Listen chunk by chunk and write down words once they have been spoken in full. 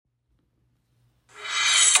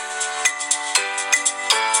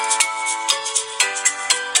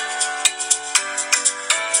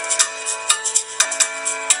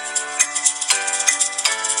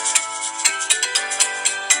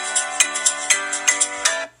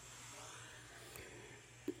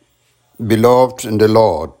Beloved in the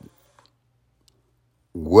Lord,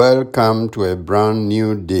 welcome to a brand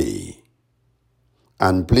new day.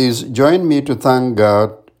 And please join me to thank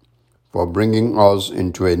God for bringing us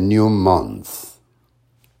into a new month.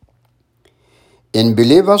 In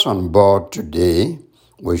Believers on Board today,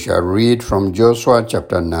 we shall read from Joshua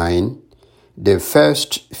chapter 9, the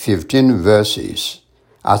first 15 verses.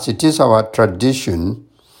 As it is our tradition,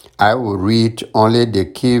 I will read only the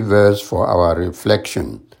key verse for our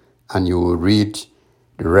reflection, and you will read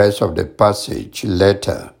the rest of the passage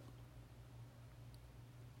later.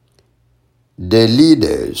 The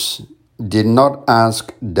leaders did not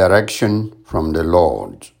ask direction from the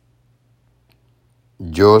Lord.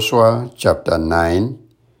 Joshua chapter 9,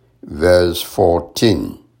 verse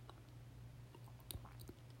 14.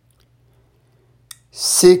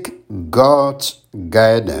 Seek God's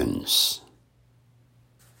guidance.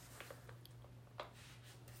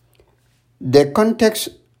 The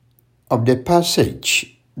context of the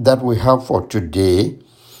passage that we have for today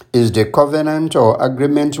is the covenant or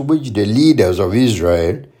agreement which the leaders of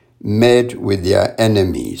Israel made with their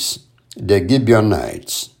enemies, the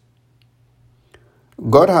Gibeonites.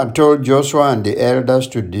 God had told Joshua and the elders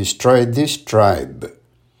to destroy this tribe,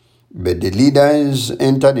 but the leaders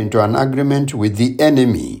entered into an agreement with the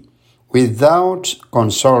enemy without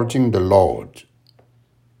consulting the Lord.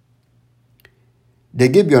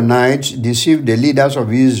 The Gibeonites deceived the leaders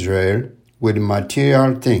of Israel with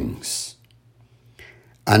material things,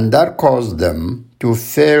 and that caused them to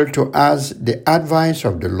fail to ask the advice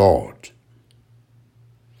of the Lord.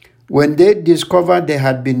 When they discovered they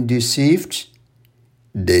had been deceived,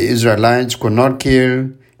 the Israelites could not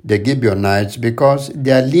kill the Gibeonites because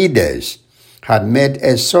their leaders had made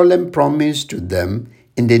a solemn promise to them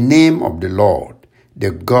in the name of the Lord,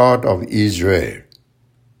 the God of Israel.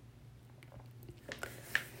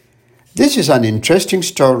 This is an interesting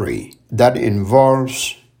story that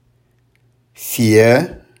involves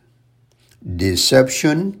fear,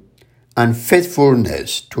 deception, and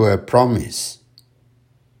faithfulness to a promise.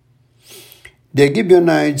 The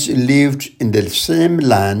Gibeonites lived in the same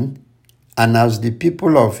land and as the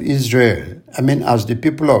people of Israel.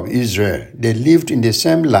 They lived in the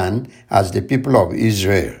same land as the people of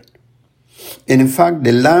Israel. In fact,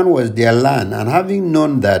 the land was their land, and having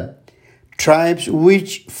known that tribes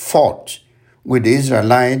which fought with the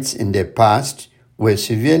Israelites in the past were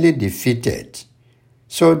severely defeated,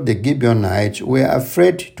 so the Gibeonites were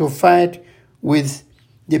afraid to fight with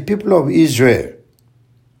the people of Israel.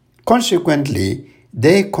 Consequently,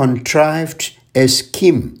 they contrived a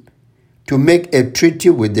scheme to make a treaty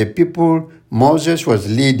with the people Moses was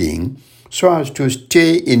leading so as to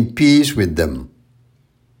stay in peace with them.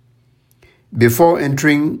 Before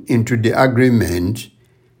entering into the agreement,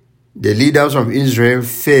 the leaders of Israel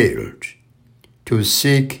failed to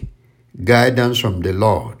seek guidance from the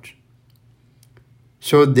Lord,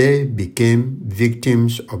 so they became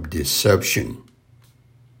victims of deception.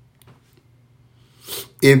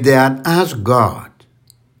 If they had asked God,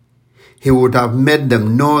 He would have made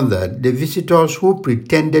them know that the visitors who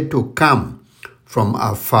pretended to come from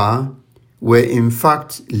afar were in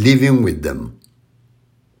fact living with them.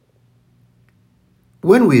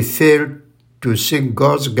 When we fail to seek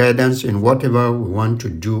God's guidance in whatever we want to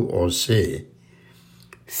do or say,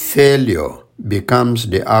 failure becomes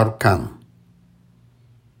the outcome.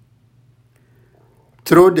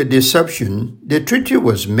 Through the deception, the treaty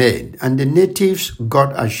was made and the natives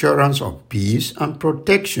got assurance of peace and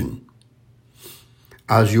protection.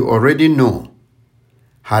 As you already know,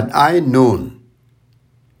 had I known,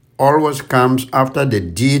 always comes after the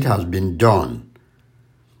deed has been done,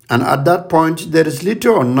 and at that point there is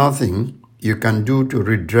little or nothing you can do to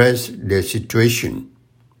redress the situation.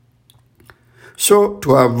 So,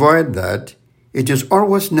 to avoid that, it is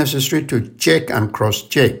always necessary to check and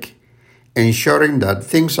cross-check, ensuring that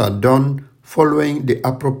things are done following the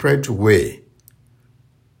appropriate way.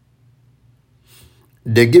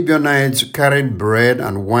 The Gibeonites carried bread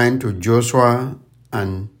and wine to Joshua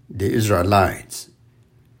and the Israelites.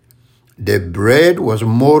 The bread was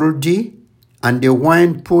moldy and the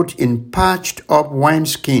wine put in parched up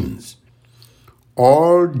wineskins,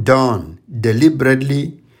 all done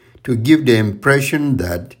deliberately to give the impression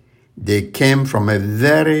that they came from a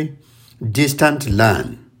very distant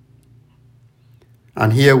land.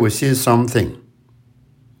 And here we see something.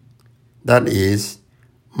 That is,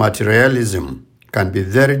 materialism can be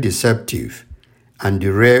very deceptive and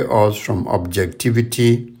derail us from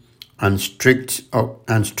objectivity and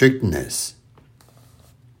strictness.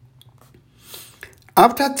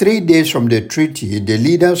 After 3 days from the treaty, the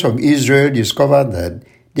leaders of Israel discovered that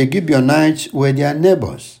the Gibeonites were their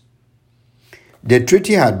neighbors. The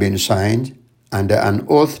treaty had been signed and an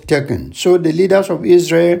oath taken, so the leaders of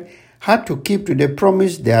Israel had to keep to the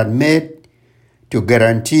promise they had made to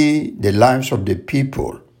guarantee the lives of the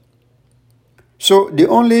people. So the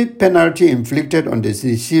only penalty inflicted on the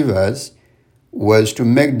deceivers was to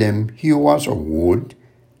make them hewers of wood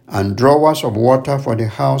and drawers of water for the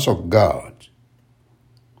house of God.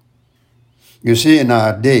 You see, in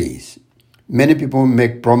our days, many people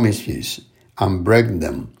make promises and break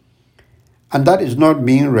them, and that is not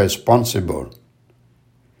being responsible.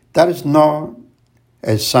 That is not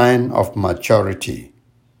a sign of maturity.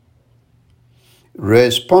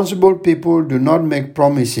 Responsible people do not make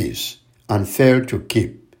promises and fail to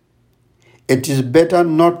keep. It is better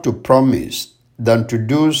not to promise than to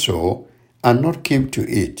do so and not keep to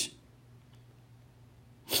it.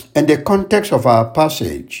 In the context of our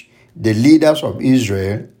passage, the leaders of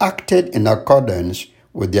Israel acted in accordance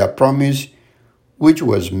with their promise, which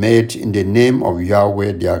was made in the name of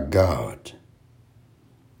Yahweh their God.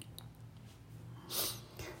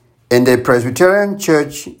 In the Presbyterian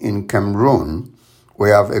Church in Cameroon, we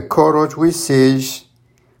have a chorus which says,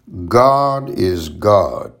 God is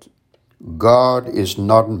God. God is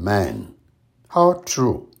not man. How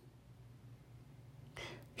true.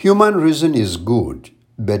 Human reason is good,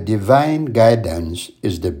 but divine guidance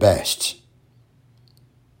is the best.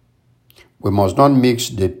 We must not mix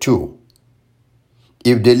the two.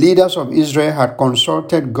 If the leaders of Israel had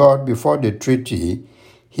consulted God before the treaty,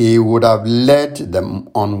 He would have led them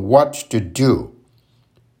on what to do.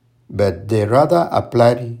 But they rather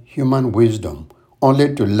applied human wisdom,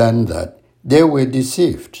 only to learn that they were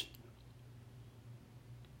deceived.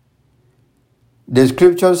 The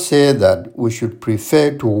scriptures say that we should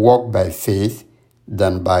prefer to walk by faith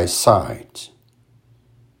than by sight.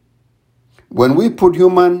 When we put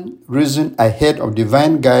human reason ahead of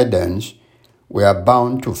divine guidance, we are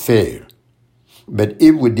bound to fail. But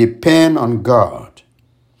if we depend on God,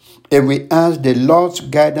 if we ask the Lord's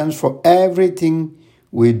guidance for everything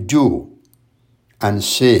we do and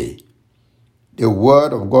say, the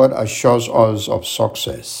Word of God assures us of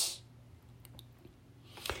success.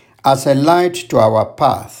 As a light to our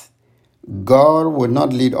path, God will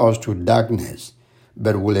not lead us to darkness,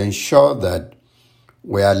 but will ensure that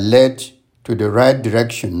we are led to the right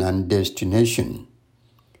direction and destination.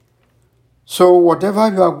 So whatever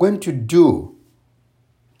you are going to do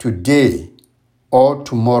today or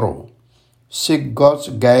tomorrow, seek God's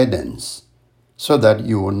guidance so that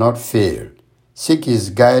you will not fail. Seek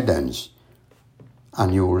His guidance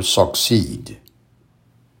and you will succeed.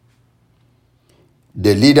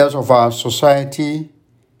 The leaders of our society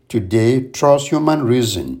today trust human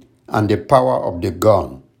reason and the power of the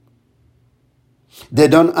gun. They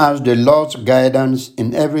don't ask the Lord's guidance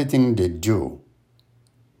in everything they do.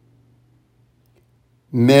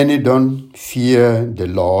 Many don't fear the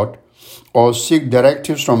Lord or seek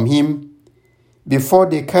directives from Him before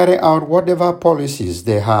they carry out whatever policies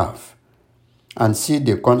they have and see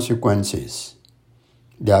the consequences.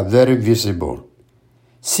 They are very visible.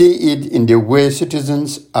 See it in the way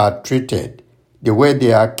citizens are treated, the way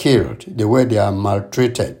they are killed, the way they are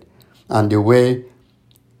maltreated, and the way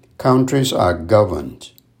countries are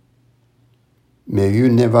governed. May you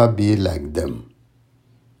never be like them.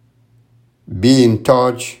 Be in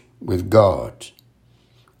touch with God.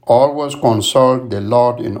 Always consult the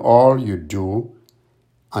Lord in all you do,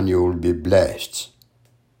 and you will be blessed.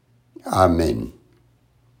 Amen.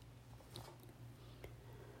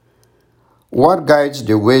 What guides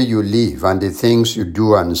the way you live and the things you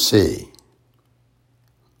do and say?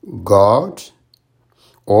 God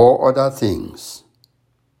or other things?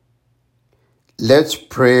 Let's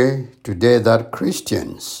pray today that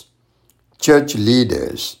Christians, church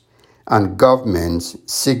leaders, and governments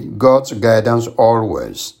seek God's guidance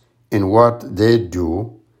always in what they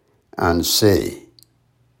do and say.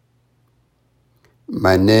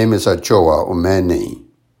 My name is Achoa Umeni.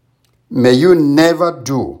 May you never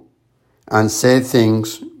do and say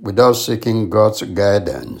things without seeking God's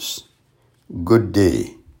guidance. Good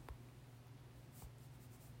day.